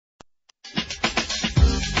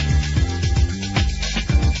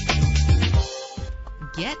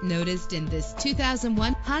get noticed in this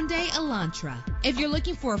 2001 Hyundai Elantra. If you're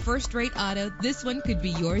looking for a first-rate auto, this one could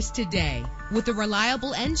be yours today. With a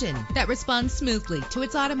reliable engine that responds smoothly to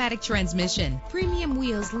its automatic transmission, premium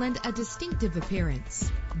wheels lend a distinctive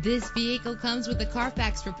appearance. This vehicle comes with a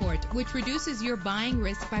Carfax report, which reduces your buying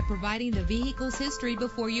risk by providing the vehicle's history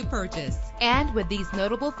before you purchase. And with these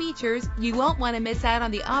notable features, you won't want to miss out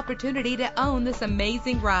on the opportunity to own this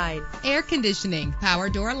amazing ride. Air conditioning, power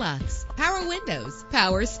door locks, power windows,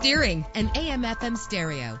 power steering, an AM/FM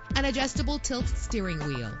stereo, an adjustable tilt steering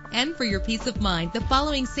wheel. And for your peace of mind, the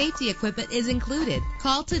following safety equipment is included.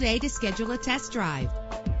 Call today to schedule a test drive.